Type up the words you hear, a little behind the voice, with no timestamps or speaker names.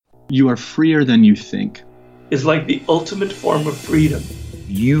You are freer than you think. Is like the ultimate form of freedom.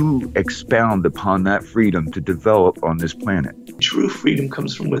 You expound upon that freedom to develop on this planet. True freedom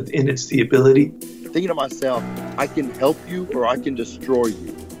comes from within. It's the ability. Thinking to myself, I can help you or I can destroy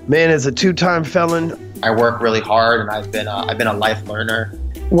you. Man, as a two-time felon, I work really hard, and I've been a life learner.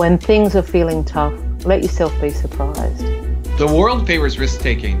 When things are feeling tough, let yourself be surprised. The world favors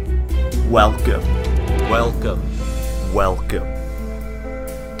risk-taking. Welcome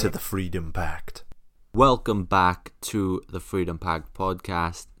to the Freedom Pact. Welcome back to the Freedom Pact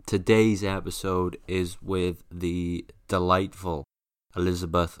podcast. Today's episode is with the delightful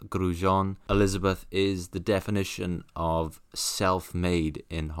Elizabeth Grujon. Elizabeth is the definition of self-made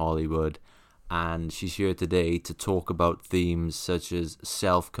in Hollywood, and she's here today to talk about themes such as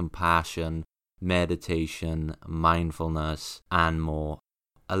self-compassion, meditation, mindfulness, and more.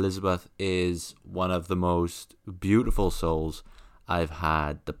 Elizabeth is one of the most beautiful souls I've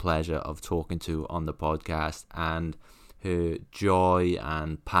had the pleasure of talking to on the podcast, and her joy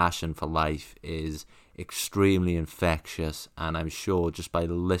and passion for life is extremely infectious, and I'm sure just by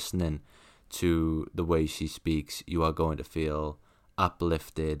listening to the way she speaks, you are going to feel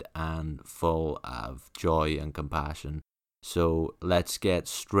uplifted and full of joy and compassion. So let's get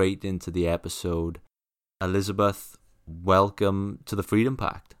straight into the episode. Elizabeth, welcome to the Freedom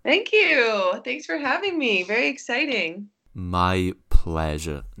Pact. Thank you. Thanks for having me. Very exciting. My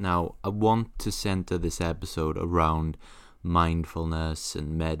pleasure. Now, I want to center this episode around mindfulness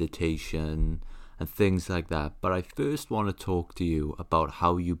and meditation and things like that, but I first want to talk to you about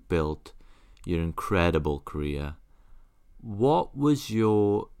how you built your incredible career. What was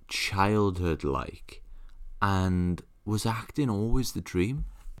your childhood like, and was acting always the dream?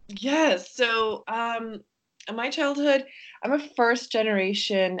 Yes. So, my childhood, I'm a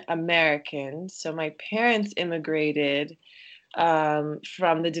first-generation American. So my parents immigrated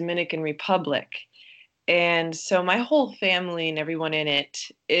from the Dominican Republic, and so my whole family and everyone in it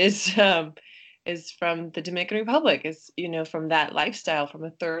is from the Dominican Republic. Is from that lifestyle, from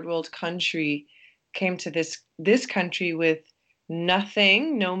a third world country, came to this country with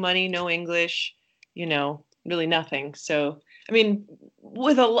nothing, no money, no English, really nothing. So I mean,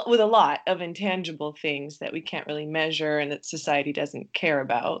 with a lot of intangible things that we can't really measure and that society doesn't care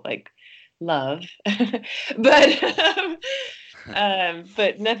about, like love, but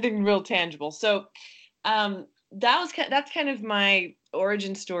nothing real tangible. So that's kind of my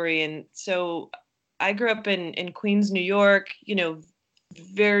origin story. And so I grew up in Queens, New York.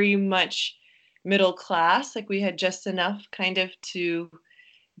 Very much middle class. Like we had just enough kind of to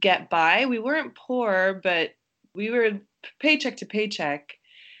get by. We weren't poor, but we were paycheck to paycheck.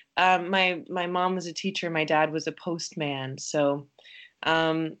 My mom was a teacher. My dad was a postman. So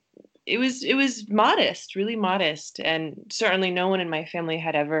it was modest, really modest. And certainly no one in my family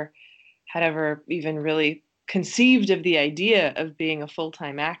had ever even really conceived of the idea of being a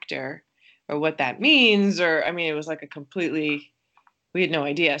full-time actor or what that means. It was like we had no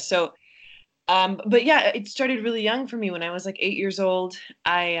idea. So, but yeah, it started really young for me. When I was like 8 years old,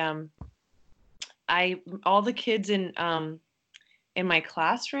 all the kids in my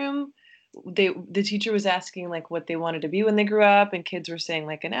classroom, the teacher was asking like what they wanted to be when they grew up, and kids were saying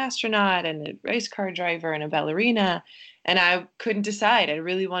like an astronaut and a race car driver and a ballerina, and I couldn't decide. I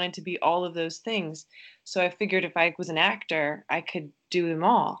really wanted to be all of those things. So I figured if I was an actor, I could do them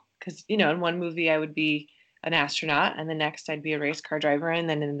all, because in one movie I would be an astronaut, and the next I'd be a race car driver, and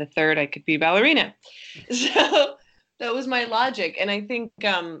then in the third I could be a ballerina. So that was my logic. And I think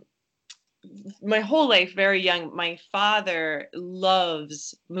my whole life, very young, my father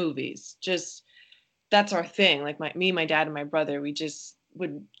loves movies. Just, that's our thing. Like my dad and my brother, we just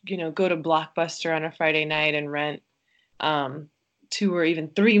would, go to Blockbuster on a Friday night and rent 2 or even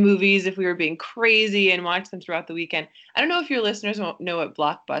 3 movies if we were being crazy, and watch them throughout the weekend. I don't know if your listeners won't know what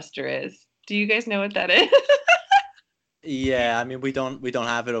Blockbuster is. Do you guys know what that is? Yeah, we don't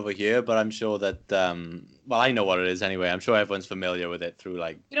have it over here, but I'm sure that I know what it is anyway. I'm sure everyone's familiar with it through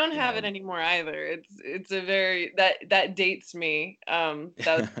like. We don't have it anymore either. It's a very that dates me. That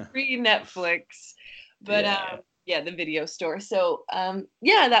was pre-Netflix, but the video store. So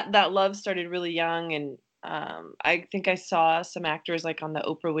that love started really young, and I think I saw some actors like on the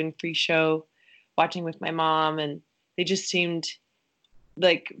Oprah Winfrey Show, watching with my mom, and they just seemed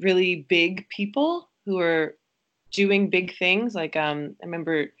like really big people who were doing big things. Like I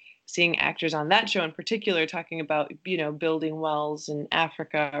remember seeing actors on that show in particular talking about building wells in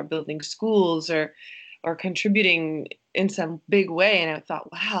Africa, or building schools, or contributing in some big way. And I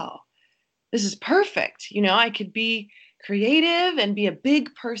thought, wow, this is perfect. I could be creative and be a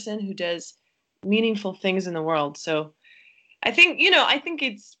big person who does meaningful things in the world. So I think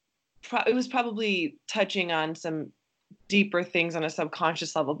it's it was probably touching on some deeper things on a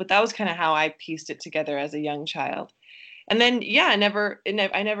subconscious level, but that was kind of how I pieced it together as a young child. And then, yeah, I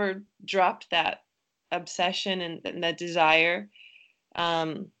never dropped that obsession and that desire.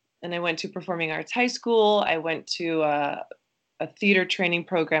 And I went to performing arts high school. I went to a theater training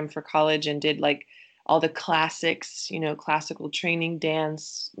program for college and did like all the classics, classical training,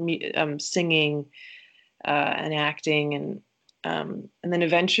 dance, singing, and acting, and then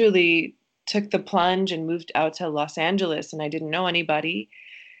eventually took the plunge and moved out to Los Angeles, and I didn't know anybody.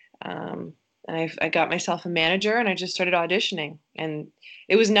 And I got myself a manager, and I just started auditioning, and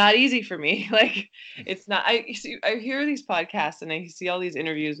it was not easy for me. Like, it's not, I hear these podcasts and I see all these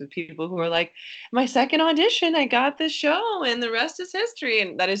interviews with people who are like, my second audition, I got this show and the rest is history.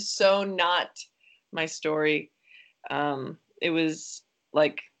 And that is so not my story. It was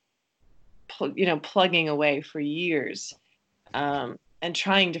like, plugging away for years, and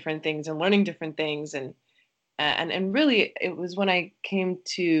trying different things and learning different things. And really it was when I came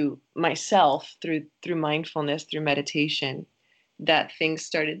to myself through mindfulness, through meditation, that things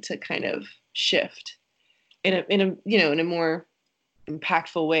started to kind of shift in a more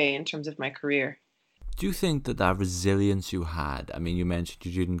impactful way in terms of my career. Do you think that resilience you had, I mean, you mentioned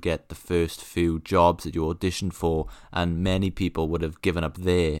you didn't get the first few jobs that you auditioned for, and many people would have given up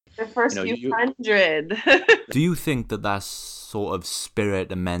there. The first few hundred. Do you think that sort of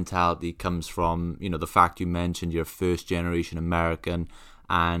spirit and mentality comes from, the fact you mentioned you're first generation American,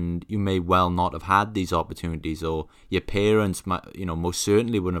 and you may well not have had these opportunities, or your parents, most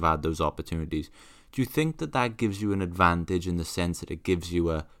certainly wouldn't have had those opportunities. Do you think that gives you an advantage in the sense that it gives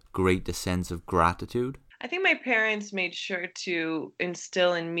you a greater sense of gratitude? I think my parents made sure to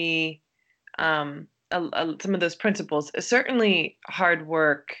instill in me some of those principles. Certainly hard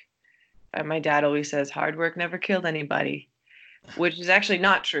work. My dad always says hard work never killed anybody, which is actually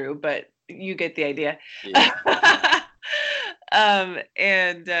not true, but you get the idea. Yeah.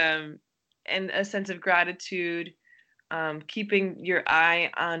 And a sense of gratitude, keeping your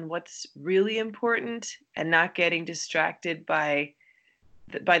eye on what's really important and not getting distracted by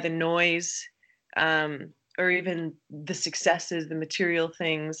the noise, or even the successes, the material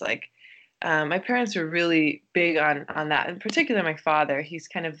things. Like, my parents were really big on that. In particular, my father, he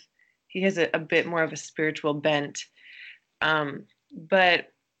has a bit more of a spiritual bent.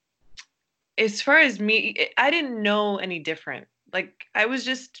 But as far as me, I didn't know any different. Like, I was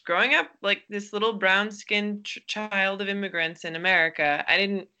just growing up like this little brown-skinned child of immigrants in America. I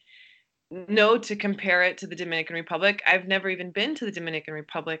didn't know to compare it to the Dominican Republic. I've never even been to the Dominican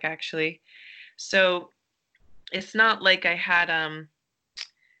Republic, actually. So it's not like I had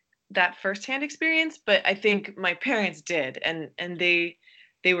that firsthand experience, but I think my parents did, and they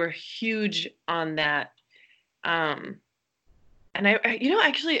were huge on that. And I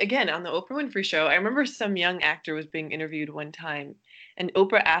actually, again, on the Oprah Winfrey Show, I remember some young actor was being interviewed one time, and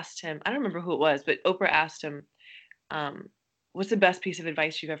Oprah asked him, I don't remember who it was, but Oprah asked him, what's the best piece of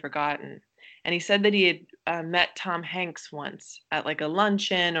advice you've ever gotten? And he said that he had met Tom Hanks once at like a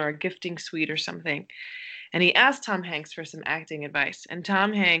luncheon or a gifting suite or something. And he asked Tom Hanks for some acting advice. And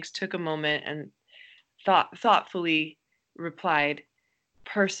Tom Hanks took a moment and thoughtfully replied,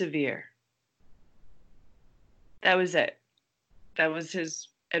 persevere. That was it. That was his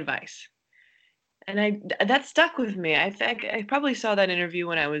advice. And that stuck with me. I think I probably saw that interview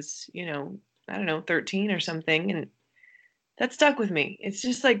when I was, 13 or something. And that stuck with me. It's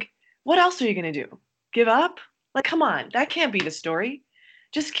just like, what else are you going to do? Give up? Like, come on, that can't be the story.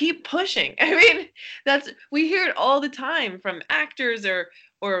 Just keep pushing. I mean, we hear it all the time from actors or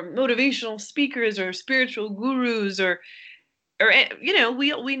motivational speakers or spiritual gurus or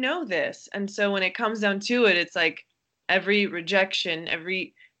we know this. And so when it comes down to it, it's like every rejection,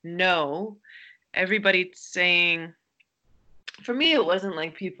 every no, everybody saying, for me, it wasn't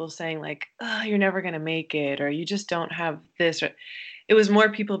like people saying like, oh, you're never going to make it, or you just don't have this. Or it was more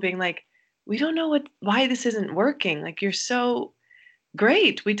people being like, we don't know why this isn't working. Like, you're so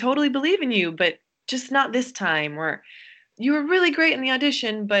great. We totally believe in you, but just not this time. Or you were really great in the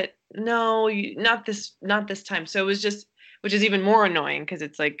audition, but no, not this time. So it was just, which is even more annoying because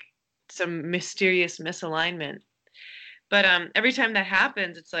it's like some mysterious misalignment. But every time that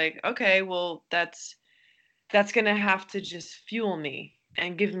happens, it's like, okay, well, that's going to have to just fuel me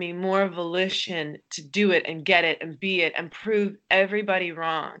and give me more volition to do it and get it and be it and prove everybody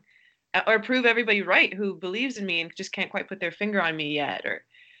wrong, or prove everybody right who believes in me and just can't quite put their finger on me yet. Or,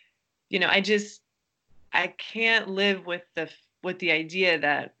 I can't live with the idea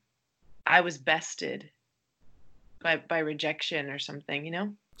that I was bested by rejection or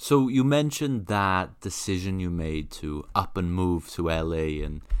something, So you mentioned that decision you made to up and move to LA,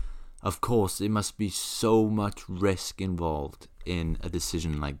 and Of course, there must be so much risk involved in a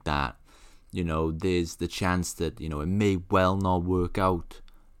decision like that. You know, there's the chance that, you know, it may well not work out,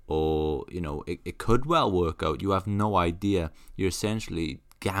 or, you know, it could well work out. You have no idea. You're essentially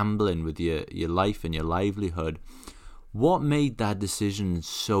gambling with your life and your livelihood. What made that decision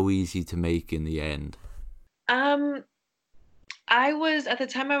so easy to make in the end? At the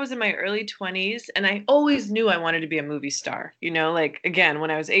time I was in my early 20s, and I always knew I wanted to be a movie star. You know, like, again,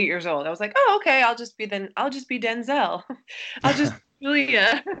 when I was 8 years old, I was like, oh, okay, I'll just be Denzel. I'll just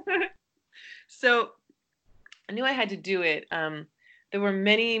Julia. So I knew I had to do it. There were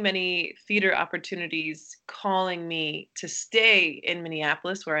many, many theater opportunities calling me to stay in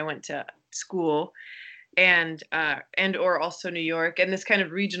Minneapolis, where I went to school, and or also New York. And this kind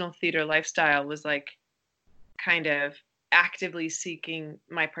of regional theater lifestyle was like kind of actively seeking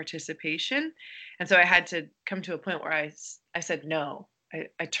my participation. And so I had to come to a point where I said no.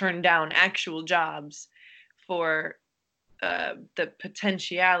 I turned down actual jobs for the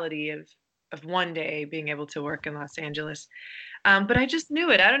potentiality of one day being able to work in Los Angeles. But I just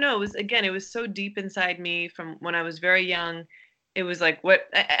knew it. I don't know. It was so deep inside me from when I was very young. It was like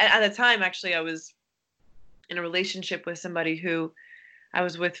at the time, actually, I was in a relationship with somebody who I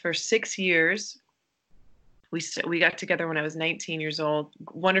was with for 6 years. We got together when I was 19 years old.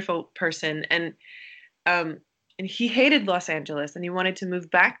 Wonderful person. And he hated Los Angeles, and he wanted to move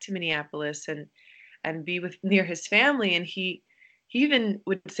back to Minneapolis and be near his family. And he even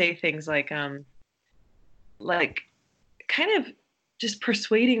would say things like kind of just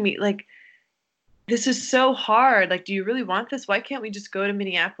persuading me, like, this is so hard. Like, do you really want this? Why can't we just go to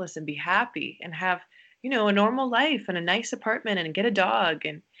Minneapolis and be happy and have, you know, a normal life and a nice apartment and get a dog?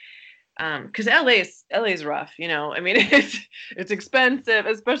 And because LA is rough, you know. I mean, it's expensive,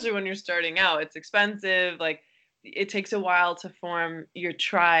 especially when you're starting out. It's expensive. Like, it takes a while to form your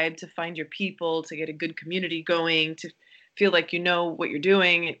tribe, to find your people, to get a good community going, to feel like you know what you're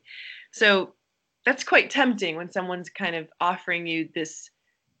doing. So that's quite tempting when someone's kind of offering you this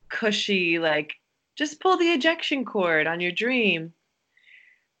cushy, like, just pull the ejection cord on your dream.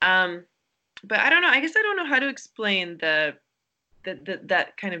 But I don't know. I guess I don't know how to explain that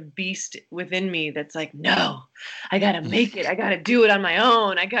kind of beast within me that's like, no, I gotta make it. I gotta do it on my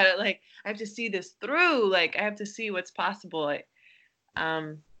own. I have to see this through. Like, I have to see what's possible. But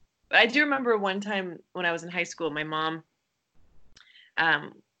I do remember one time when I was in high school, my mom,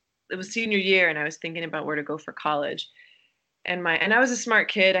 it was senior year, and I was thinking about where to go for college. And I was a smart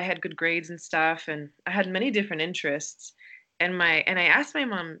kid. I had good grades and stuff, and I had many different interests. And I asked my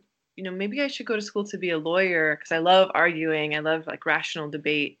mom, you know, maybe I should go to school to be a lawyer, because I love arguing. I love, like, rational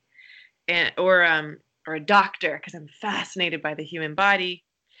debate, or a doctor, because I'm fascinated by the human body.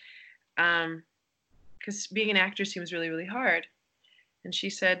 Because being an actor seems really, really hard. And she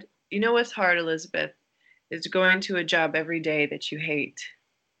said, you know what's hard, Elizabeth, is going to a job every day that you hate.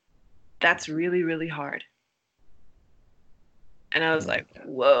 That's really, really hard. And I was like,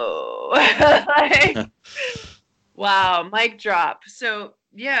 whoa. Like, wow, mic drop. So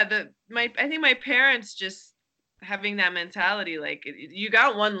yeah, I think my parents just having that mentality, like, you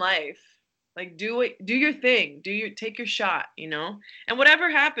got one life, like, do your thing, take your shot, you know, and whatever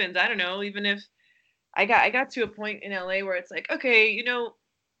happens, I don't know, even if I got to a point in LA where it's like, okay, you know,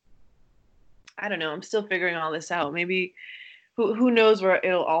 I don't know, I'm still figuring all this out. Maybe who knows where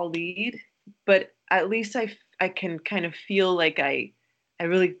it'll all lead, but at least I can kind of feel like I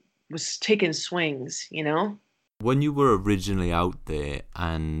really was taking swings, you know? When you were originally out there,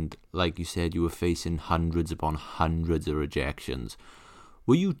 and like you said, you were facing hundreds upon hundreds of rejections,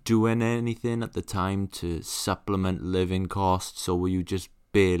 were you doing anything at the time to supplement living costs, or were you just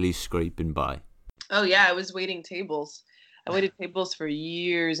barely scraping by? Oh yeah, I was waiting tables. I waited tables for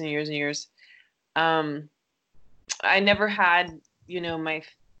years and years and years. I never had, you know, my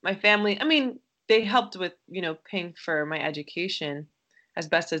family, I mean, they helped with, you know, paying for my education as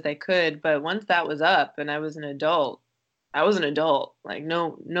best as they could. But once that was up and I was an adult, like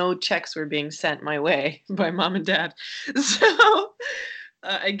no checks were being sent my way by mom and dad. So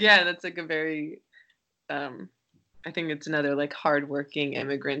again, that's like a very, I think it's another like hardworking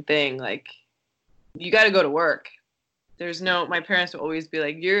immigrant thing. Like, you got to go to work. My parents would always be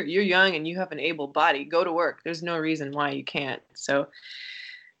like, you're young and you have an able body, go to work. There's no reason why you can't. So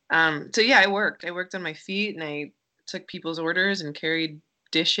yeah, I worked on my feet, and I took people's orders and carried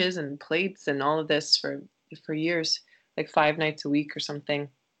dishes and plates and all of this for years, like 5 nights a week or something.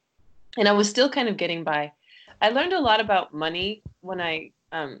 And I was still kind of getting by. I learned a lot about money when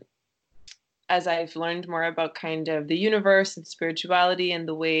as I've learned more about kind of the universe and spirituality and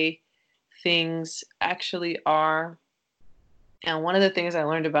the way things actually are. And one of the things I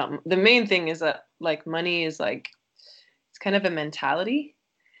learned about, the main thing is that like money is like, it's kind of a mentality.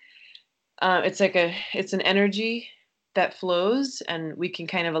 It's an energy that flows, and we can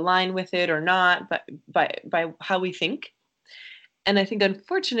kind of align with it or not, but by how we think. And I think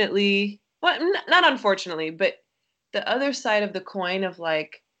unfortunately, well, not unfortunately, but the other side of the coin of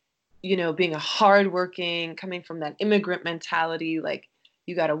like, you know, being a hardworking, coming from that immigrant mentality, like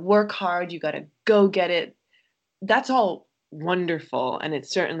you got to work hard, you got to go get it. That's all wonderful, and it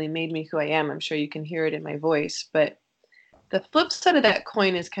certainly made me who I am. I'm sure you can hear it in my voice. But the flip side of that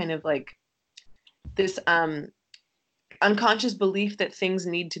coin is kind of like this unconscious belief that things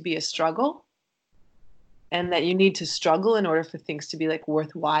need to be a struggle, and that you need to struggle in order for things to be like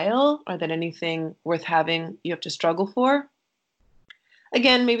worthwhile, or that anything worth having you have to struggle for.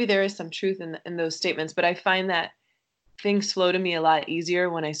 Again, maybe there is some truth in those statements, but I find that things flow to me a lot easier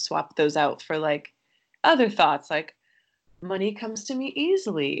when I swap those out for like other thoughts, like money comes to me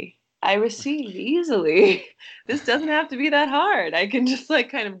easily. I receive easily. This doesn't have to be that hard. I can just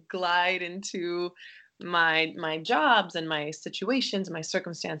like kind of glide into my jobs and my situations, my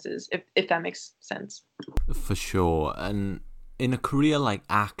circumstances, if that makes sense. For sure. And in a career like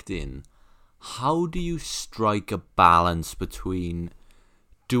acting, how do you strike a balance between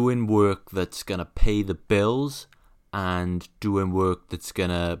doing work that's going to pay the bills and doing work that's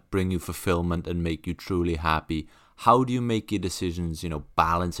going to bring you fulfillment and make you truly happy? How do you make your decisions, you know,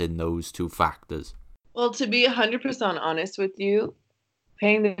 balancing those two factors? Well, to be 100% honest with you,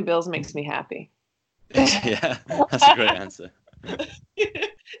 paying the bills makes me happy. Yeah, that's a great answer.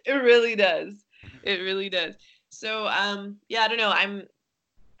 It really does. It really does. So, yeah, I don't know.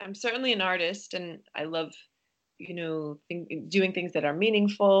 I'm certainly an artist, and I love, you know, doing things that are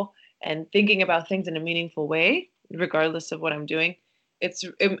meaningful and thinking about things in a meaningful way, regardless of what I'm doing.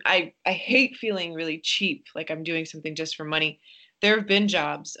 I hate feeling really cheap, like I'm doing something just for money. There have been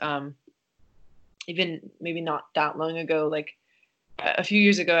jobs, even maybe not that long ago, like a few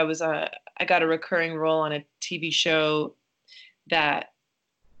years ago, I got a recurring role on a TV show that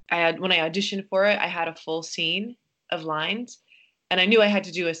when I auditioned for it, I had a full scene of lines, and I knew I had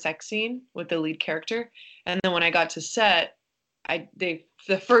to do a sex scene with the lead character. And then when I got to set, the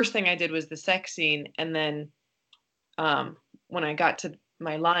first thing I did was the sex scene, and then when I got to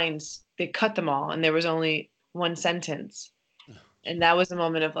my lines, they cut them all, and there was only one sentence. And that was a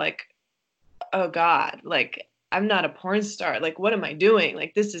moment of like, oh God, like I'm not a porn star. Like, what am I doing?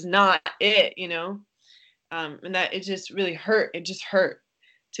 Like, this is not it, you know? And that it just really hurt. It just hurt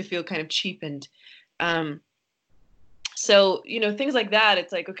to feel kind of cheapened. So, you know, things like that,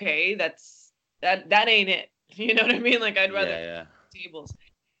 it's like, okay, that ain't it. You know what I mean? Like, I'd rather tables.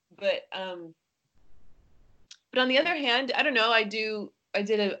 But on the other hand, I don't know, I did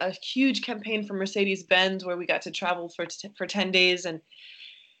a huge campaign for Mercedes-Benz where we got to travel for 10 days, and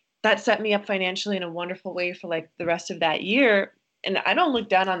that set me up financially in a wonderful way for like the rest of that year. And I don't look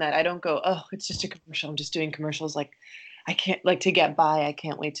down on that. I don't go, oh, it's just a commercial. I'm just doing commercials. Like, I can't, like, to get by, I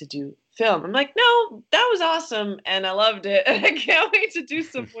can't wait to do film. I'm like, no, that was awesome, and I loved it, and I can't wait to do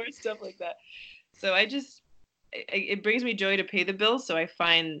some more stuff like that. So it brings me joy to pay the bills. So I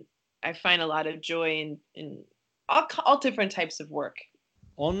find a lot of joy in all different types of work.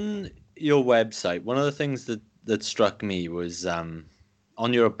 On your website, one of the things that struck me was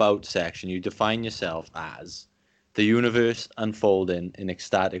on your About section, you define yourself as the universe unfolding in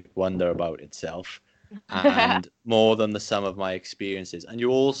ecstatic wonder about itself and more than the sum of my experiences. And you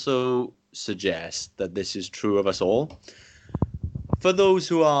also suggest that this is true of us all. For those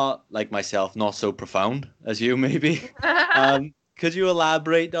who are, like myself, not so profound as you maybe, could you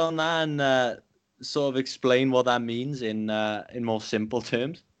elaborate on that and sort of explain what that means in more simple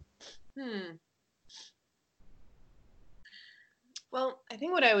terms? Well, I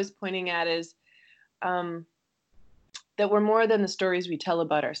think what I was pointing at is that we're more than the stories we tell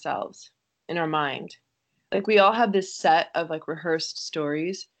about ourselves in our mind. Like, we all have this set of like rehearsed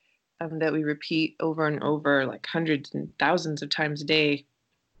stories that we repeat over and over, like hundreds and thousands of times a day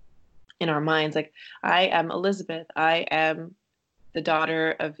in our minds. Like, I am Elizabeth. I am the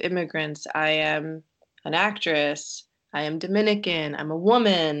daughter of immigrants. I am an actress. I am Dominican. I'm a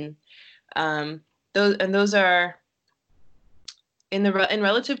woman. Those are in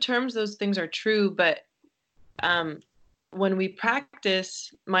relative terms, those things are true. But when we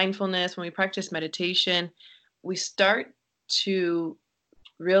practice mindfulness, when we practice meditation, we start to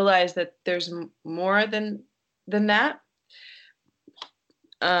realize that there's more than that.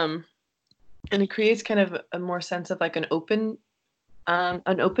 And it creates kind of a more sense of like an openness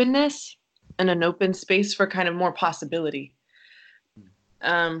and an open space for kind of more possibility.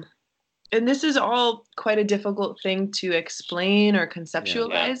 and this is all quite a difficult thing to explain or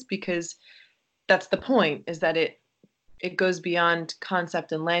conceptualize, because that's the point, is that it goes beyond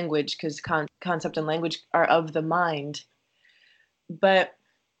concept and language, because concept and language are of the mind. But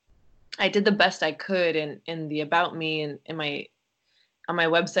I did the best I could in the about me and on my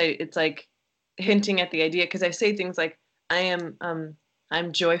website. It's like hinting at the idea, because I say things like,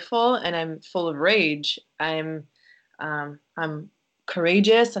 I'm joyful and I'm full of rage. I'm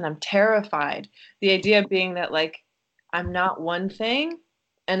courageous and I'm terrified. The idea being that, like, I'm not one thing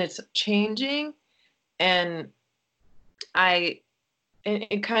and it's changing, and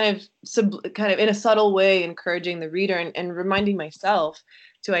it kind of in a subtle way encouraging the reader and reminding myself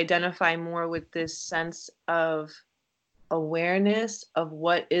to identify more with this sense of awareness of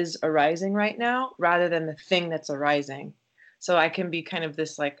what is arising right now, rather than the thing that's arising. So I can be kind of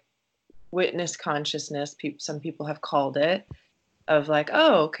this, like, witness consciousness, some people have called it, of like,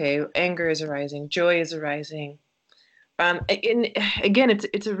 oh, okay, anger is arising, joy is arising. And again,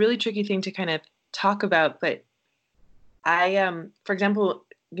 it's a really tricky thing to kind of talk about, but I, for example,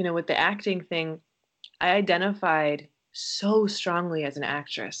 with the acting thing, I identified so strongly as an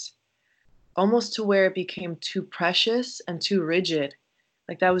actress, almost to where it became too precious and too rigid.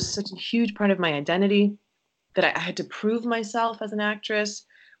 Like, that was such a huge part of my identity that I had to prove myself as an actress.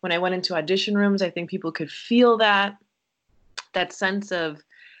 When I went into audition rooms, I think people could feel that sense of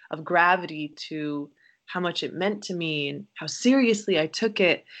gravity to how much it meant to me and how seriously I took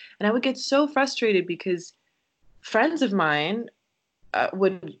it. And I would get so frustrated because friends of mine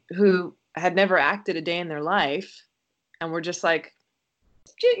who had never acted a day in their life and were just like,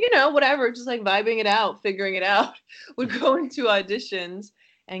 whatever, just like vibing it out, figuring it out, would go into auditions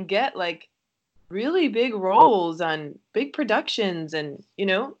and get like really big roles on big productions, and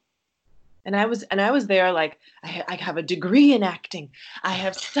and I was there like, I have a degree in acting, I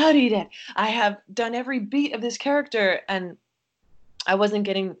have studied it, I have done every beat of this character, and I wasn't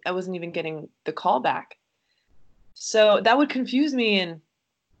even getting the call back. So that would confuse me, and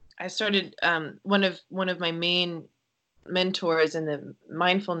I started one of my main mentors in the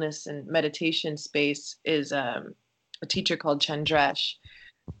mindfulness and meditation space is a teacher called Chandresh,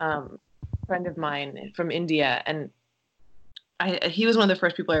 friend of mine from India, and he was one of the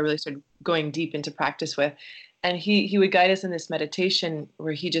first people I really started going deep into practice with, and he would guide us in this meditation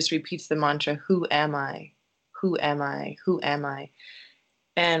where he just repeats the mantra, who am I, who am I, who am I,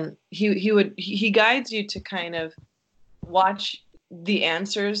 and he guides you to kind of watch the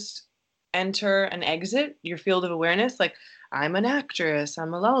answers enter and exit your field of awareness, like, I'm an actress,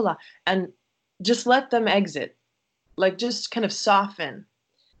 I'm a la la la, and just let them exit, like, just kind of soften.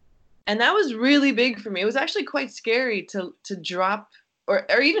 And that was really big for me. It was actually quite scary to drop or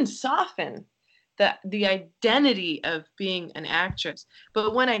even soften the identity of being an actress.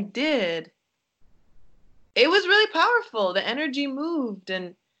 But when I did, it was really powerful. The energy moved,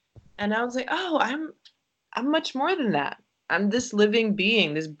 and I was like, oh, I'm much more than that. I'm this living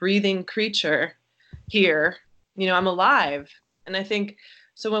being, this breathing creature here. I'm alive. And I think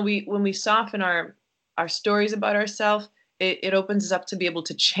so when we soften our stories about ourselves, it opens us up to be able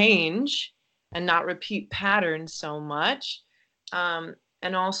to change and not repeat patterns so much,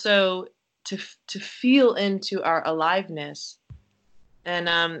 and also to feel into our aliveness, and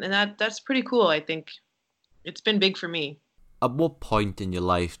that's pretty cool. I think it's been big for me. At what point in your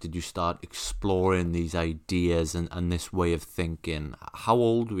life did you start exploring these ideas and this way of thinking? How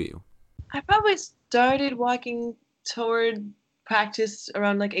old were you? I probably started walking toward practice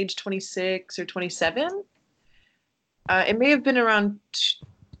around like age 26 or 27. It may have been around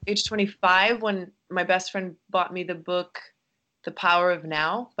age 25 when my best friend bought me the book The Power of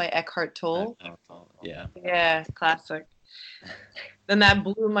Now by Eckhart Tolle. Yeah. Yeah, classic. Then that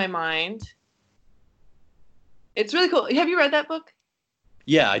blew my mind. It's really cool. Have you read that book?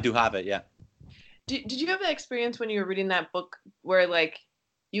 Yeah, I do have it, yeah. Did you have that experience when you were reading that book where, like,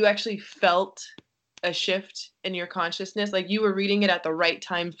 you actually felt a shift in your consciousness? Like, you were reading it at the right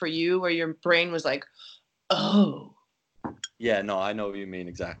time for you, where your brain was like, oh. Yeah, no, I know what you mean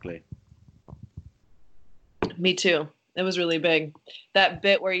exactly. Me too. It was really big. That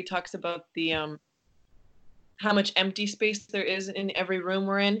bit where he talks about the how much empty space there is in every room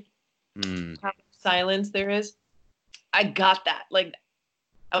we're in, how much silence there is. I got that. Like,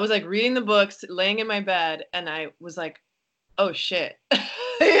 I was like reading the books, laying in my bed, and I was like, oh shit.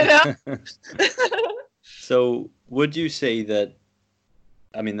 So would you say that,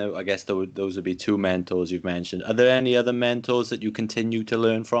 I mean, I guess those would be two mentors you've mentioned. Are there any other mentors that you continue to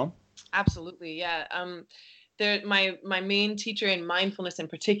learn from? Absolutely, yeah. My main teacher in mindfulness in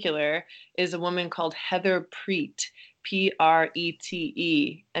particular is a woman called Heather Preet, Prete.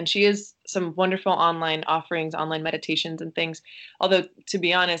 And she has some wonderful online offerings, online meditations and things. Although, to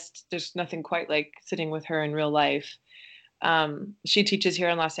be honest, there's nothing quite like sitting with her in real life. She teaches here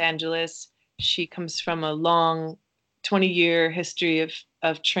in Los Angeles. She comes from a long 20-year history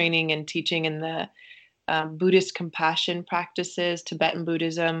of training and teaching in the Buddhist compassion practices, Tibetan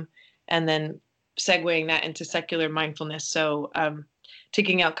Buddhism, and then segueing that into secular mindfulness. So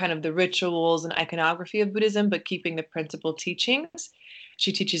taking out kind of the rituals and iconography of Buddhism, but keeping the principal teachings.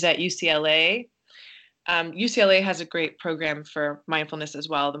 She teaches at UCLA. UCLA has a great program for mindfulness as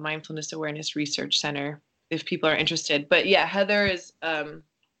well, the Mindfulness Awareness Research Center, if people are interested. But yeah, Heather is an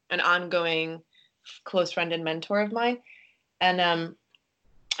ongoing close friend and mentor of mine. And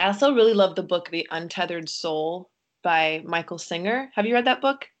I also really love the book, The Untethered Soul by Michael Singer. Have you read that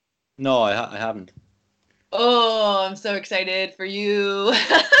book? No, I haven't. Oh, I'm so excited for you.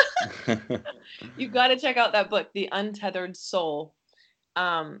 You've got to check out that book, The Untethered Soul.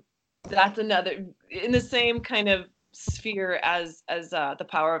 That's another, in the same kind of sphere as The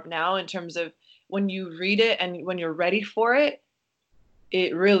Power of Now, in terms of when you read it and when you're ready for it,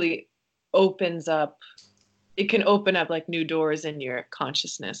 it really opens up. It can open up like new doors in your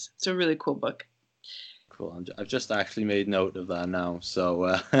consciousness. It's a really cool book. Cool. I've just actually made note of that now.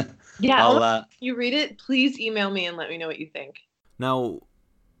 So yeah, you read it, please email me and let me know what you think. Now,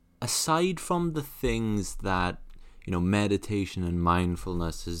 aside from the things that, you know, meditation and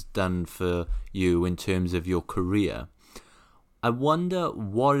mindfulness has done for you in terms of your career, I wonder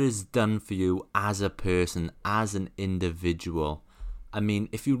what it has done for you as a person, as an individual. I mean,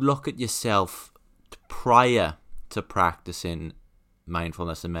 if you look at yourself prior to practicing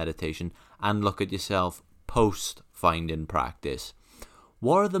mindfulness and meditation and look at yourself post finding practice,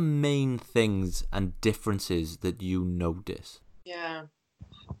 what are the main things and differences that you notice? Yeah,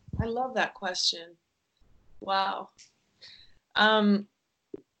 I love that question. Wow.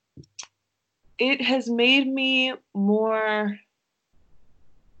 It has made me more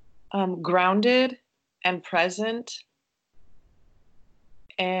grounded and present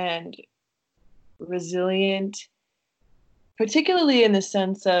and resilient, particularly in the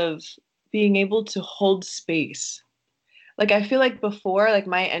sense of being able to hold space. Like, I feel like before, like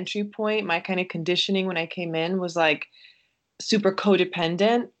my entry point, my kind of conditioning when I came in was like super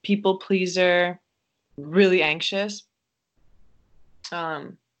codependent, people pleaser, really anxious.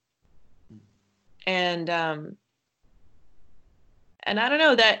 And I don't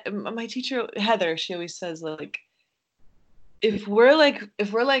know, that my teacher, Heather, she always says, like, if we're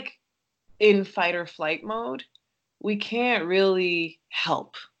like in fight or flight mode, we can't really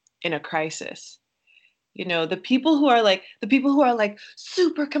help in a crisis. You know, the people who are like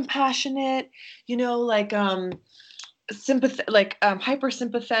super compassionate, you know, like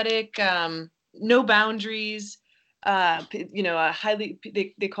hypersympathetic, no boundaries, you know, highly,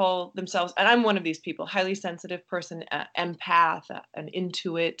 they call themselves, and I'm one of these people, highly sensitive person, empath, an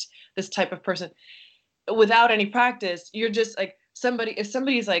intuit, this type of person. Without any practice, you're just like if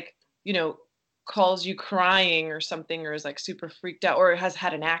somebody's like, you know, calls you crying or something, or is like super freaked out, or has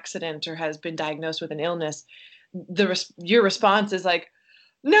had an accident, or has been diagnosed with an illness, your response is like,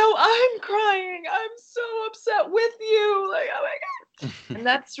 no, I'm crying, I'm so upset with you, like, oh my God. And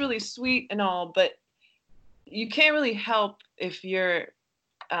that's really sweet and all, but you can't really help if you're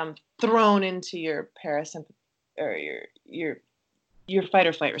thrown into your parasympathetic or your fight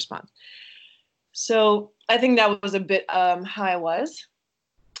or flight response. So I think that was a bit how I was.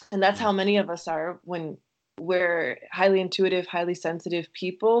 And that's how many of us are when we're highly intuitive, highly sensitive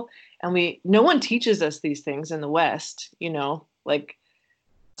people. And no one teaches us these things in the West, you know, like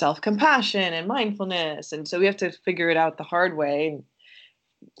self-compassion and mindfulness. And so we have to figure it out the hard way. And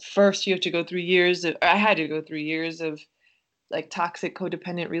first you have to go through I had to go through years of like toxic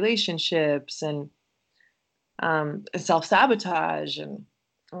codependent relationships and self-sabotage and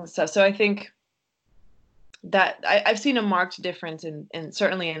stuff. So I think that I've seen a marked difference in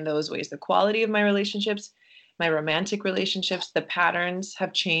certainly in those ways. The quality of my relationships, my romantic relationships, the patterns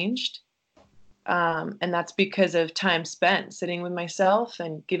have changed. And that's because of time spent sitting with myself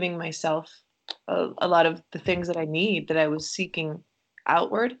and giving myself a lot of the things that I need, that I was seeking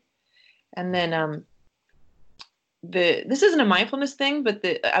outward. And then this isn't a mindfulness thing, but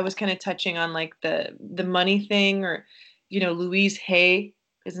I was kind of touching on like the money thing, or, you know, Louise Hay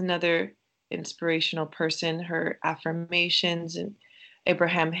is another inspirational person, her affirmations, and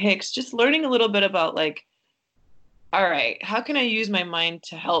Abraham Hicks, just learning a little bit about like, all right, how can I use my mind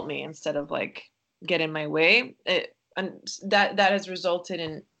to help me instead of like get in my way? And that has resulted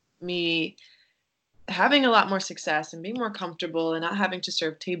in me having a lot more success and being more comfortable and not having to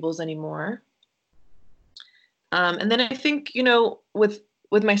serve tables anymore. And then I think,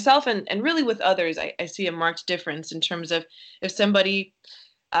 with myself and really with others, I see a marked difference in terms of if somebody,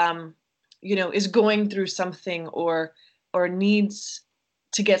 is going through something or needs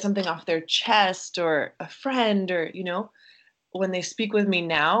to get something off their chest, or a friend, or, when they speak with me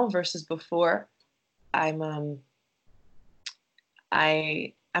now versus before, I'm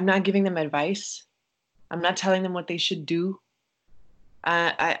not giving them advice. I'm not telling them what they should do.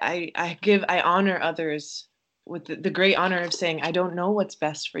 I honor others with the great honor of saying, I don't know what's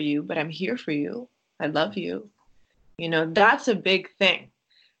best for you, but I'm here for you. I love you. That's a big thing.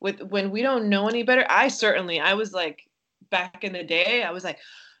 When we don't know any better, I was like, back in the day, I was like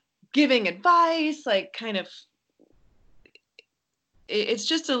giving advice, like kind of, it's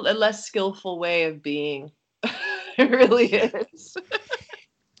just a less skillful way of being. It really is.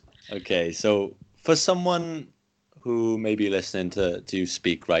 Okay, so for someone who may be listening to you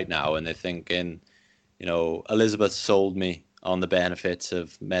speak right now and they're thinking, Elizabeth sold me on the benefits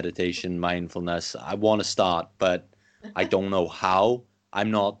of meditation, mindfulness. I want to start, but I don't know how. I'm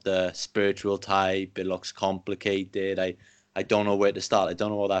not the spiritual type. It looks complicated. I don't know where to start. I don't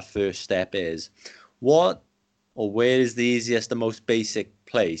know what that first step is. What or where is the easiest, the most basic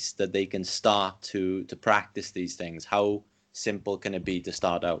place that they can start to practice these things? How simple can it be to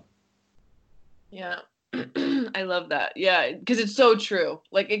start out? Yeah. I love that. Yeah, because it's so true.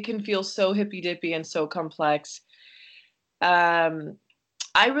 Like, it can feel so hippy-dippy and so complex. I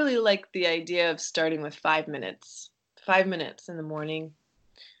really like the idea of starting with 5 minutes. 5 minutes in the morning.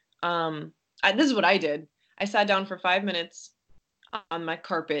 This is what I did. I sat down for 5 minutes on my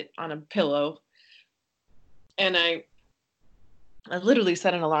carpet on a pillow, and I literally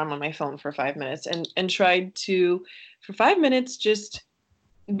set an alarm on my phone for 5 minutes and tried to, for 5 minutes, just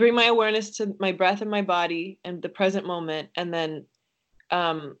bring my awareness to my breath and my body and the present moment. And then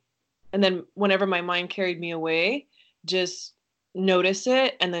whenever my mind carried me away, just notice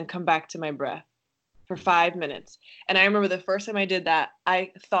it and then come back to my breath for 5 minutes. And I remember the first time I did that,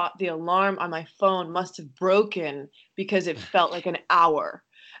 I thought the alarm on my phone must have broken because it felt like an hour.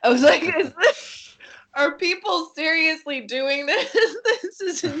 I was like, are people seriously doing this? This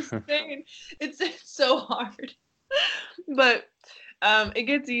is insane. It's so hard. But it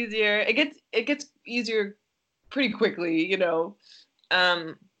gets easier. It gets easier pretty quickly,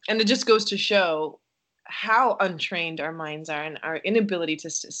 and it just goes to show how untrained our minds are and our inability to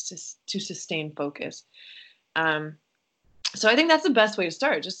sustain focus. So I think that's the best way to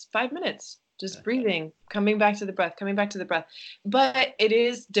start. Just 5 minutes, just breathing, coming back to the breath. But it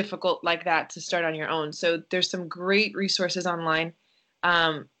is difficult like that to start on your own. So there's some great resources online.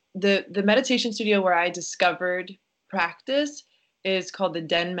 The meditation studio where I discovered practice is called the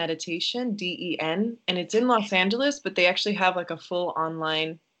Den Meditation, DEN, and it's in Los Angeles, but they actually have like a full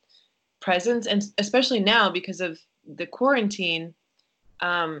online presence. And especially now because of the quarantine,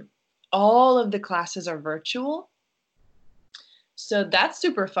 all of the classes are virtual. So that's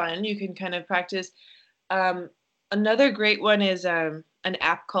super fun. You can kind of practice. Another great one is an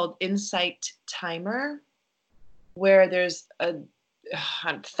app called Insight Timer, where there's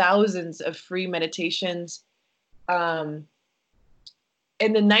thousands of free meditations. And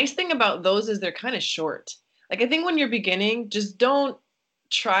the nice thing about those is they're kind of short. Like, I think when you're beginning, just don't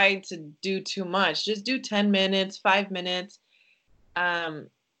try to do too much. Just do 10 minutes, 5 minutes. And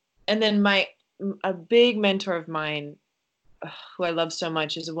then a big mentor of mine, who I love so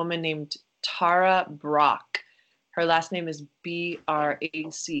much, is a woman named Tara Brach. Her last name is Brach.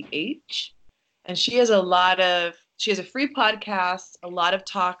 And she has a free podcast, a lot of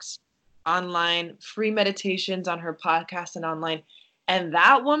talks online, free meditations on her podcast and online. And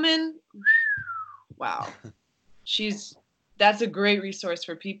that woman, wow, that's a great resource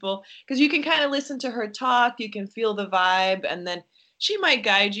for people, because you can kind of listen to her talk, you can feel the vibe, and then she might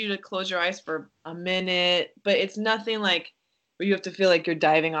guide you to close your eyes for a minute, but it's nothing like where you have to feel like you're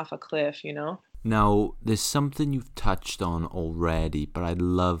diving off a cliff, Now, there's something you've touched on already, but I'd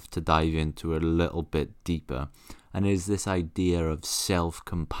love to dive into it a little bit deeper, and is this idea of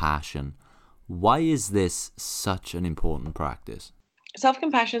self-compassion. Why is this such an important practice?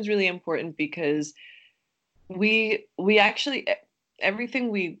 Self-compassion is really important because we actually, everything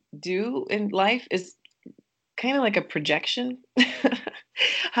we do in life is kind of like a projection.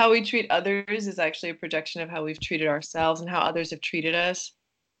 How we treat others is actually a projection of how we've treated ourselves and how others have treated us.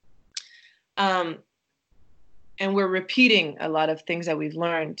 And we're repeating a lot of things that we've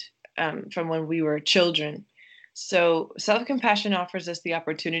learned from when we were children. So self-compassion offers us the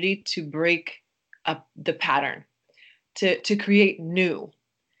opportunity to break up the pattern, to create new.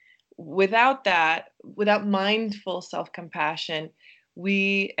 Without that, without mindful self-compassion,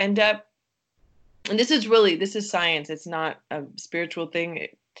 we end up and this is science. It's not a spiritual thing.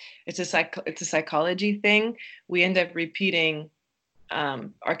 It's a psychology thing. We end up repeating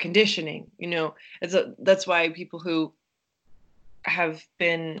our conditioning. That's why people who have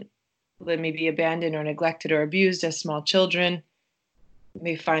been maybe abandoned or neglected or abused as small children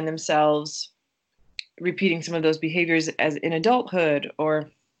may find themselves repeating some of those behaviors as in adulthood, or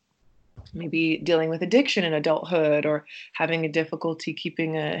maybe dealing with addiction in adulthood, or having a difficulty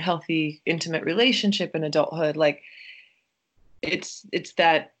keeping a healthy, intimate relationship in adulthood. Like it's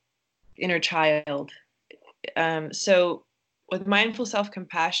that inner child. So with mindful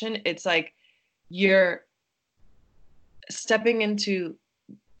self-compassion, it's like you're stepping into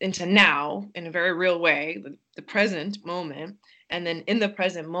now in a very real way, the present moment. And then in the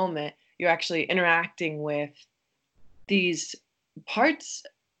present moment, you're actually interacting with these parts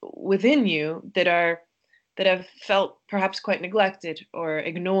within you that have felt perhaps quite neglected or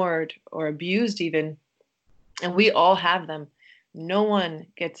ignored or abused even. And we all have them. No one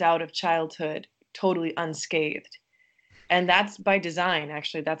gets out of childhood totally unscathed. And that's by design,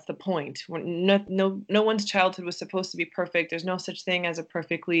 actually. That's the point. No one's childhood was supposed to be perfect. There's no such thing as a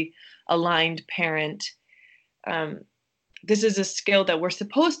perfectly aligned parent. This is a skill that we're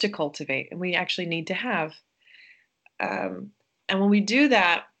supposed to cultivate, and we actually need to have. And when we do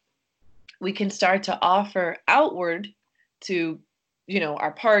that, we can start to offer outward to,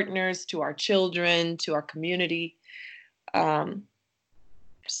 our partners, to our children, to our community,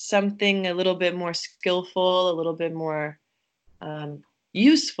 something a little bit more skillful, a little bit more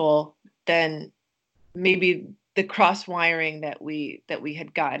useful than maybe the cross wiring that we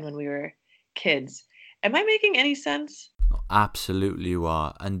had gotten when we were kids. Am I making any sense? Absolutely you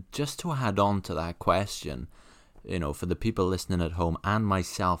are. And just to add on to that question, for the people listening at home and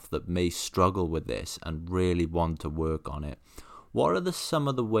myself that may struggle with this and really want to work on it, what are some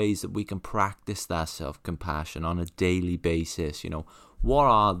of the ways that we can practice that self-compassion on a daily basis? What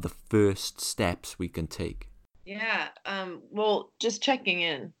are the first steps we can take? Yeah, well, just checking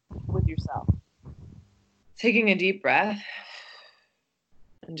in with yourself. Taking a deep breath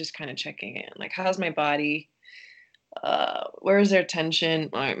and just kind of checking in. Like, how's my body? Where is there tension?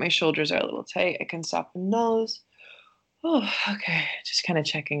 All right, my shoulders are a little tight. I can soften those. Oh, okay. Just kind of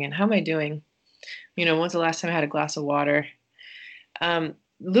checking in. How am I doing? When's the last time I had a glass of water?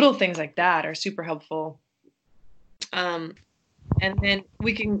 Little things like that are super helpful. And then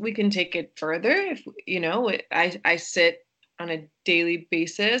we can take it further. If I sit on a daily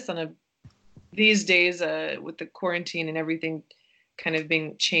basis these days with the quarantine and everything kind of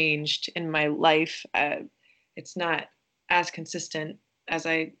being changed in my life. It's not as consistent as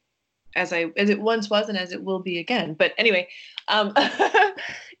it once was and as it will be again. But anyway,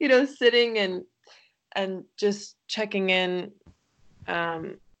 sitting and just checking in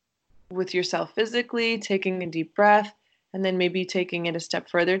with yourself physically, taking a deep breath, and then maybe taking it a step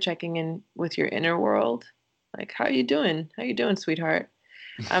further, checking in with your inner world. Like, how are you doing? How you doing, sweetheart?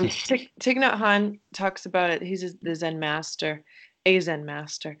 Thich Nhat Hanh talks about it. He's the Zen master, a Zen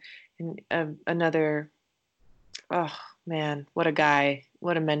master. And another, oh man, what a guy,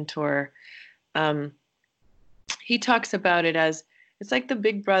 what a mentor. He talks about it as, it's like the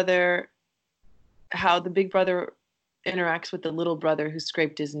big brother, how the big brother interacts with the little brother who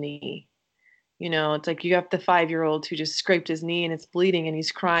scraped his knee. It's like you have the 5-year-old who just scraped his knee and it's bleeding and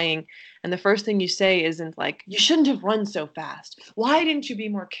he's crying. And the first thing you say isn't like, you shouldn't have run so fast. Why didn't you be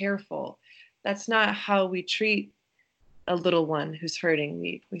more careful? That's not how we treat a little one who's hurting.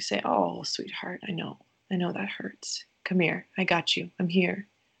 We say, oh, sweetheart, I know that hurts. Come here. I got you. I'm here.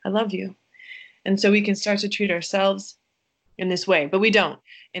 I love you. And so we can start to treat ourselves in this way, but we don't.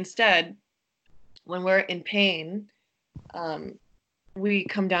 Instead, when we're in pain, we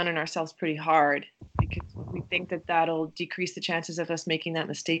come down on ourselves pretty hard because we think that that'll decrease the chances of us making that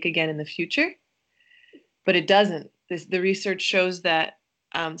mistake again in the future. But it doesn't. The research shows that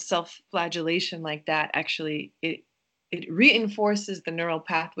self-flagellation like that actually, it reinforces the neural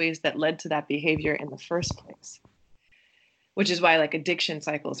pathways that led to that behavior in the first place, which is why like addiction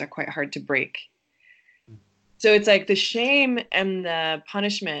cycles are quite hard to break. So it's like the shame and the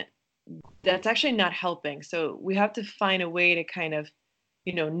punishment, that's actually not helping. So we have to find a way to kind of,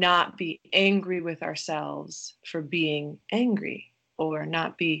 not be angry with ourselves for being angry, or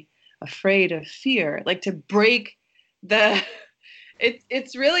not be afraid of fear, like to break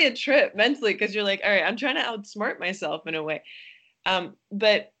it's really a trip mentally, because you're like, all right, I'm trying to outsmart myself in a way.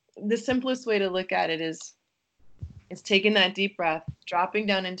 But the simplest way to look at it is taking that deep breath, dropping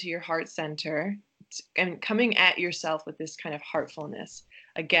down into your heart center, and coming at yourself with this kind of heartfulness.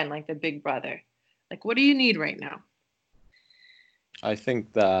 Again, like the big brother. Like, what do you need right now? I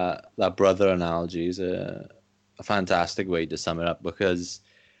think that brother analogy is a fantastic way to sum it up, because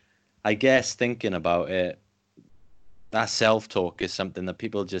I guess thinking about it, that self-talk is something that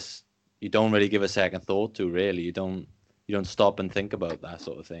people just, you don't really give a second thought to, really. You don't stop and think about that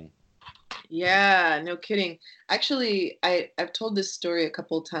sort of thing. Yeah, no kidding. Actually, I've told this story a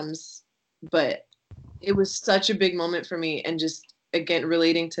couple of times, but it was such a big moment for me. And just, again,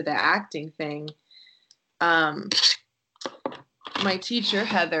 relating to the acting thing, my teacher,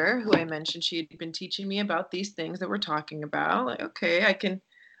 Heather, who I mentioned, she had been teaching me about these things that we're talking about. Like, okay, I can,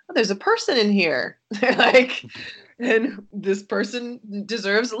 oh, there's a person in here. Like, and this person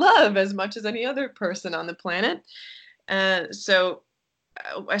deserves love as much as any other person on the planet. So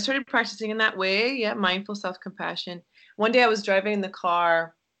I started practicing in that way. Yeah, mindful self-compassion. One day I was driving in the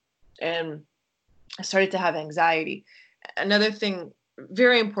car and I started to have anxiety. Another thing,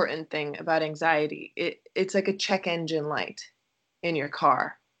 very important thing about anxiety, it's like a check engine light in your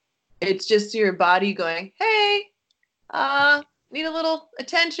car. It's just your body going, hey, need a little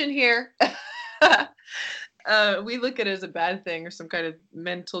attention here. We look at it as a bad thing or some kind of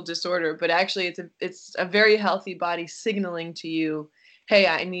mental disorder, but actually it's a very healthy body signaling to you, hey,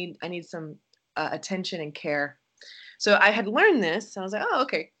 I need some attention and care. So I had learned this. And I was like, oh,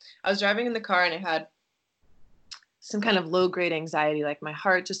 okay. I was driving in the car and I had some kind of low-grade anxiety. Like my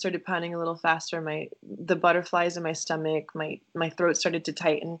heart just started pounding a little faster. The butterflies in my stomach, my throat started to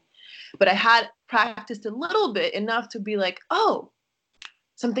tighten. But I had practiced a little bit, enough to be like, oh,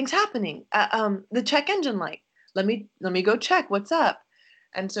 something's happening. The check engine light. Let me go check what's up.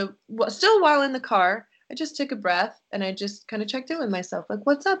 And so still while in the car, I just took a breath and I just kind of checked in with myself. Like,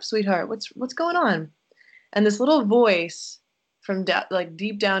 what's up, sweetheart? What's going on? And this little voice from like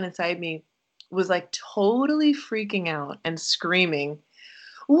deep down inside me was like totally freaking out and screaming,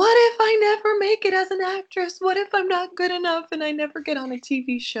 what if I never make it as an actress? What if I'm not good enough and I never get on a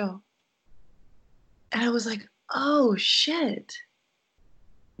TV show? And I was like, oh shit.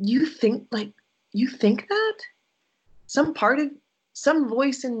 You think that? Some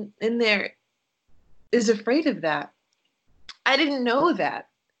voice in there is afraid of that. I didn't know that.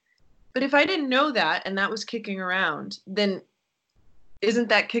 But if I didn't know that and that was kicking around, then isn't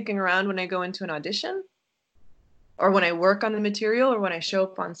that kicking around when I go into an audition? Or when I work on the material, or when I show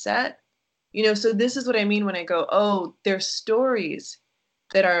up on set? So this is what I mean when I go, oh, there's stories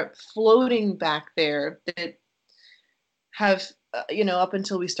that are floating back there that have, up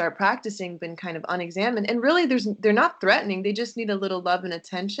until we start practicing, been kind of unexamined. And really, they're not threatening. They just need a little love and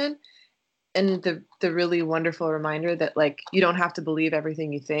attention. And the really wonderful reminder that, like, you don't have to believe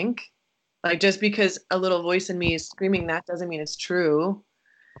everything you think. Like, just because a little voice in me is screaming, that doesn't mean it's true.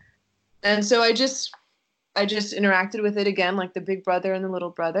 And so I just interacted with it again, like the big brother and the little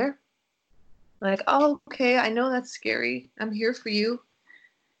brother. Like, oh, okay, I know that's scary. I'm here for you.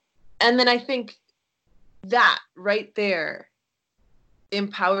 And then I think that right there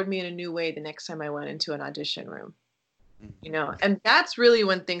empowered me in a new way the next time I went into an audition room. And that's really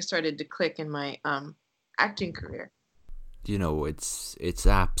when things started to click in my acting career. It's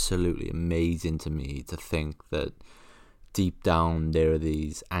absolutely amazing to me to think that deep down there are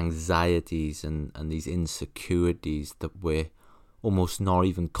these anxieties and these insecurities that we're almost not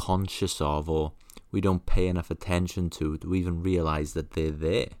even conscious of, or we don't pay enough attention to even realize that they're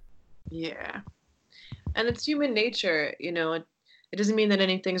there. Yeah. And it's human nature, it doesn't mean that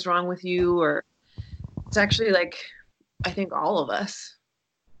anything's wrong with you, or it's actually like, I think all of us,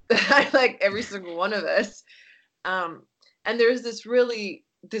 like every single one of us. And there's this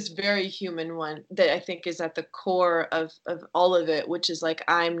very human one that I think is at the core of all of it, which is like,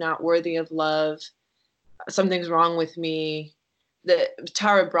 I'm not worthy of love. Something's wrong with me.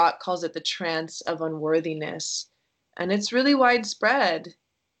 Tara Brach calls it the trance of unworthiness. And it's really widespread.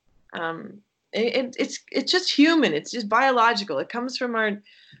 It's just human. It's just biological. It comes from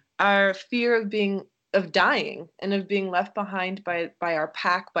our fear of dying and of being left behind by our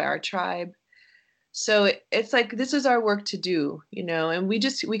pack, by our tribe. So it's like, this is our work to do, and we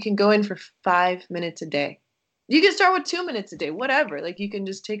can go in for 5 minutes a day. You can start with 2 minutes a day, whatever. Like, you can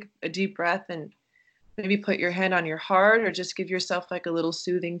just take a deep breath and maybe put your hand on your heart, or just give yourself like a little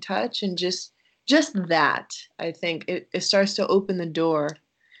soothing touch. And just that, I think it starts to open the door,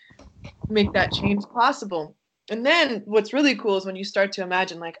 make that change possible. And then what's really cool is when you start to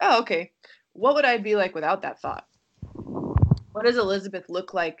imagine, like, oh, okay, what would I be like without that thought? What does Elizabeth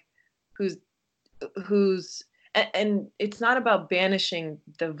look like and it's not about banishing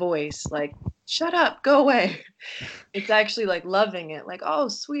the voice, like, shut up, go away. It's actually like loving it, like, oh,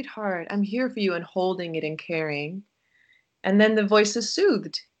 sweetheart, I'm here for you, and holding it and caring. And then the voice is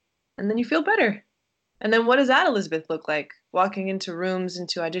soothed, and then you feel better. And then what does that Elizabeth look like? walking into rooms,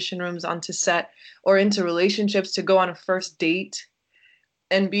 into audition rooms, onto set, or into relationships to go on a first date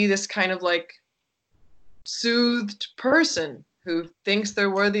and be this kind of like soothed person who thinks they're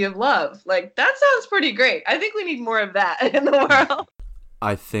worthy of love. Like, that sounds pretty great. I think we need more of that in the world.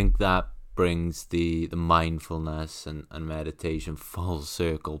 I think that brings the mindfulness and meditation full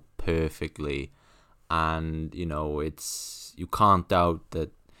circle perfectly. And, you know, you can't doubt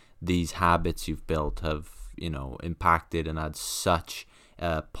that these habits you've built have, you know, impacted and had such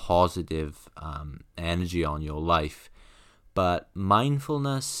a positive energy on your life. But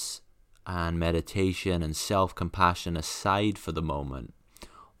mindfulness and meditation and self-compassion aside for the moment,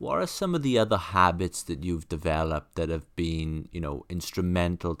 what are some of the other habits that you've developed that have been, you know,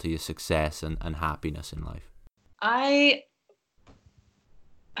 instrumental to your success and happiness in life?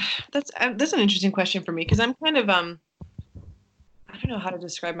 That's an interesting question for me, because I'm kind of I don't know how to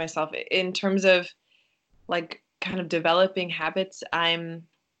describe myself in terms of like kind of developing habits. A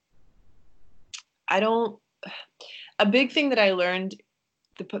big thing that I learned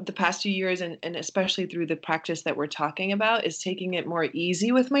the past few years, and especially through the practice that we're talking about, is taking it more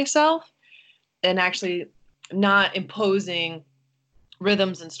easy with myself and actually not imposing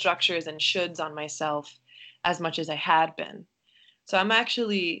rhythms and structures and shoulds on myself as much as I had been. So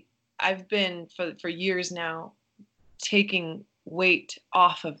I've been for years now taking weight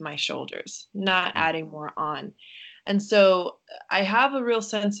off of my shoulders, not adding more on. And so I have a real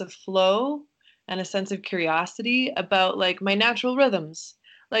sense of flow and a sense of curiosity about like my natural rhythms.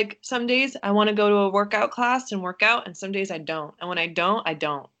 Like some days I want to go to a workout class and work out, and some days I don't. And when I don't, I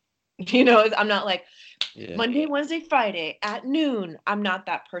don't. You know, I'm not like Monday, Wednesday, Friday at noon. I'm not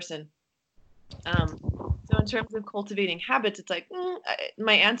that person. So in terms of cultivating habits, it's like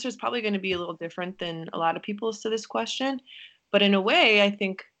my answer is probably going to be a little different than a lot of people's to this question. But in a way, I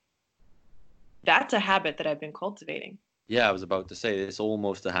think that's a habit that I've been cultivating. Yeah, I was about to say it's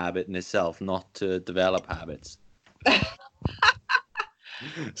almost a habit in itself not to develop habits.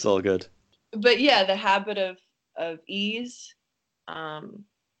 It's all good. But yeah, the habit of ease,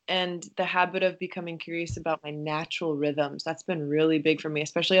 and the habit of becoming curious about my natural rhythms. That's been really big for me,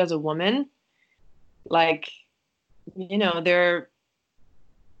 especially as a woman. Like, you know, there's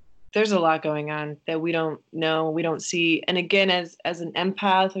a lot going on that we don't know, we don't see. And again, as an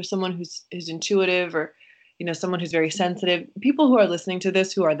empath or someone who's intuitive, or, you know, someone who's very sensitive, people who are listening to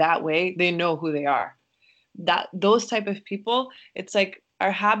this who are that way, they know who they are. Those type of people, it's like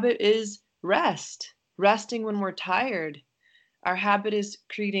our habit is resting when we're tired. Our habit is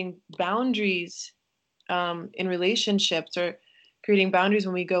creating boundaries in relationships, or creating boundaries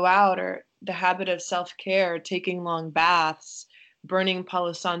when we go out, or the habit of self-care, taking long baths, burning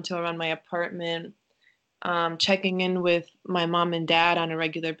Palo Santo around my apartment, checking in with my mom and dad on a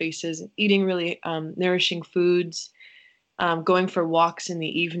regular basis, eating really nourishing foods, going for walks in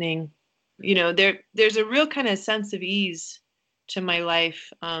the evening. You know, there's a real kind of sense of ease to my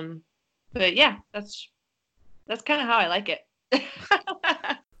life. But yeah, that's kind of how I like it.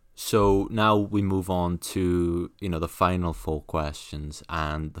 So now we move on to, you know, the final 4 questions,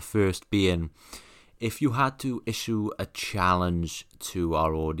 and the first being, if you had to issue a challenge to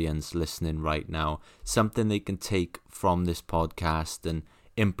our audience listening right now, something they can take from this podcast and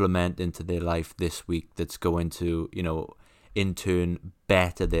implement into their life this week that's going to, you know, in turn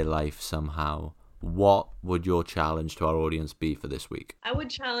better their life somehow, what would your challenge to our audience be for this week? I would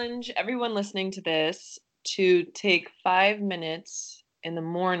challenge everyone listening to this to take 5 minutes in the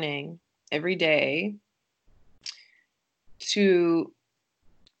morning every day to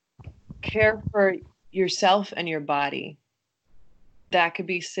care for yourself and your body. That could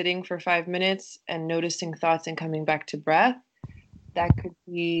be sitting for 5 minutes and noticing thoughts and coming back to breath. That could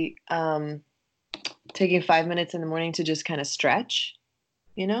be taking 5 minutes in the morning to just kind of stretch,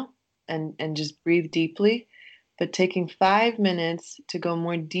 you know, and just breathe deeply. But taking 5 minutes to go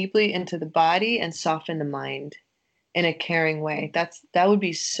more deeply into the body and soften the mind in a caring way. That would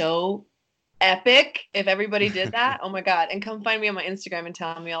be so epic if everybody did that. Oh my God. And come find me on my Instagram and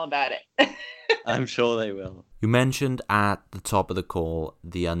tell me all about it. I'm sure they will. You mentioned at the top of the call,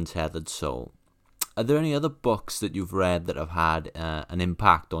 The Untethered Soul. Are there any other books that you've read that have had an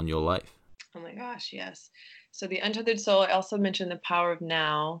impact on your life? Oh my gosh, yes. So The Untethered Soul, I also mentioned The Power of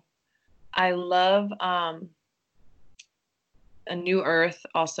Now. I love A New Earth,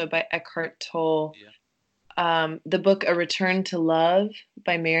 also by Eckhart Tolle. Yeah. The book A Return to Love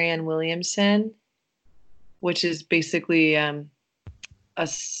by Marianne Williamson, which is basically a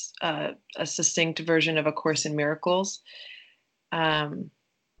succinct version of A Course in Miracles. And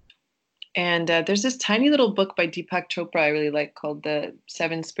there's this tiny little book by Deepak Chopra I really like called The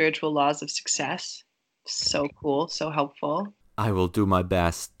 7 Spiritual Laws of Success. So cool, so helpful. I will do my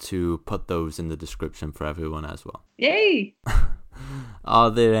best to put those in the description for everyone as well. Yay!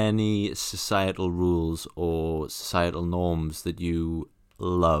 Are there any societal rules or societal norms that you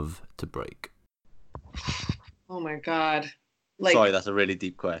love to break? Oh my God. Sorry, that's a really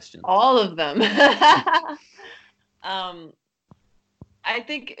deep question. All of them. I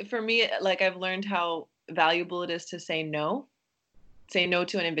think for me, like, I've learned how valuable it is to say no. Say no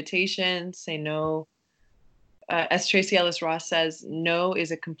to an invitation, say no. As Tracy Ellis Ross says, no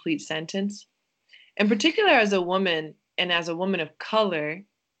is a complete sentence. In particular, as a woman and as a woman of color,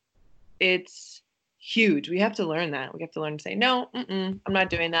 it's huge. We have to learn that. We have to learn to say, no, I'm not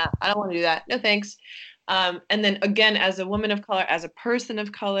doing that. I don't want to do that. No, thanks. And then again, as a woman of color, as a person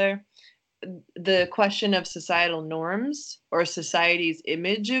of color, the question of societal norms or society's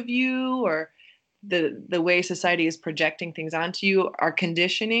image of you or the way society is projecting things onto you, our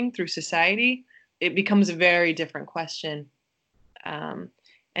conditioning through society, it becomes a very different question. And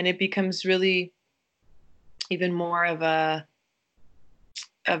it becomes really even more of a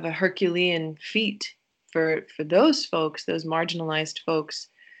Herculean feat for those folks, those marginalized folks,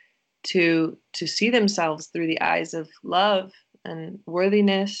 to see themselves through the eyes of love and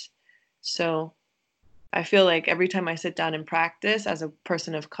worthiness. So I feel like every time I sit down and practice as a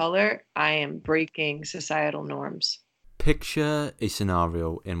person of color, I am breaking societal norms. Picture a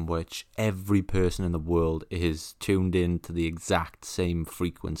scenario in which every person in the world is tuned in to the exact same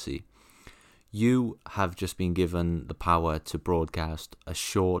frequency. You have just been given the power to broadcast a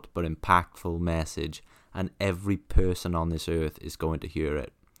short but impactful message, and every person on this earth is going to hear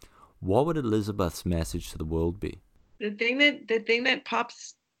it. What would Elizabeth's message to the world be? The thing that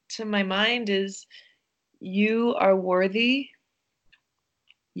pops to my mind is, you are worthy.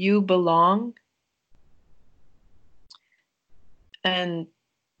 You belong. And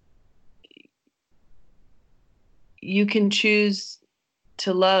you can choose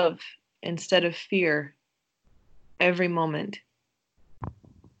to love instead of fear every moment.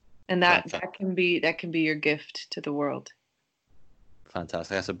 And that can be your gift to the world.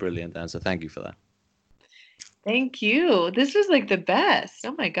 Fantastic. That's a brilliant answer. Thank you for that. Thank you. This was like the best.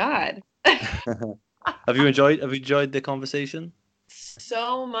 Oh my God. Have you enjoyed the conversation?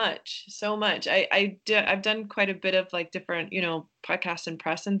 So much. I've done quite a bit of like different, podcasts and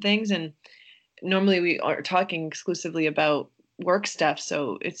press and things. And normally we are talking exclusively about work stuff.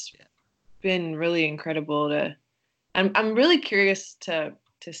 So it's been really incredible I'm really curious to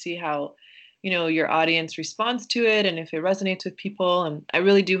see how, your audience responds to it and if it resonates with people. And I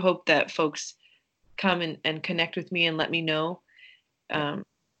really do hope that folks come and connect with me and let me know.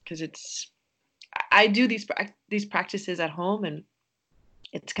 Because I do these practices at home and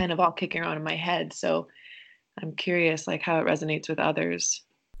it's kind of all kicking around in my head. So I'm curious like how it resonates with others.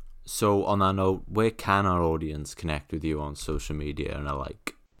 So on that note, where can our audience connect with you on social media and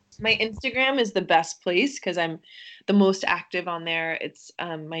alike? My Instagram is the best place because I'm the most active on there. It's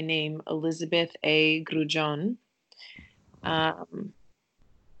my name, Elizabeth A. Grujon.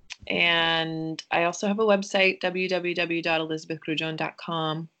 And I also have a website,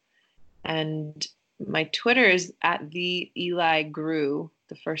 www.elizabethgrujon.com. And my Twitter is at the Eli Gru,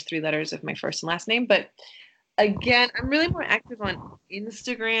 the first three letters of my first and last name. But again, I'm really more active on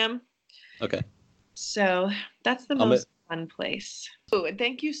Instagram. Okay. So that's the most fun place. Oh, and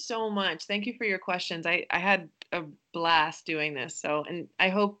thank you so much. Thank you for your questions. I had a blast doing this. So, and I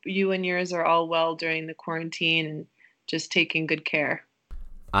hope you and yours are all well during the quarantine and just taking good care.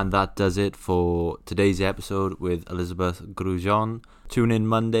 And that does it for today's episode with Elizabeth Grujon. Tune in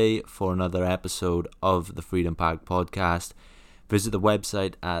Monday for another episode of the Freedom Pact podcast. Visit the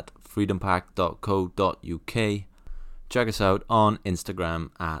website at freedompact.co.uk. Check us out on Instagram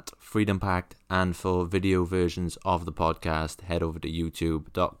at Freedom Pact, and for video versions of the podcast, head over to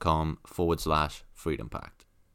youtube.com/Freedom Pact.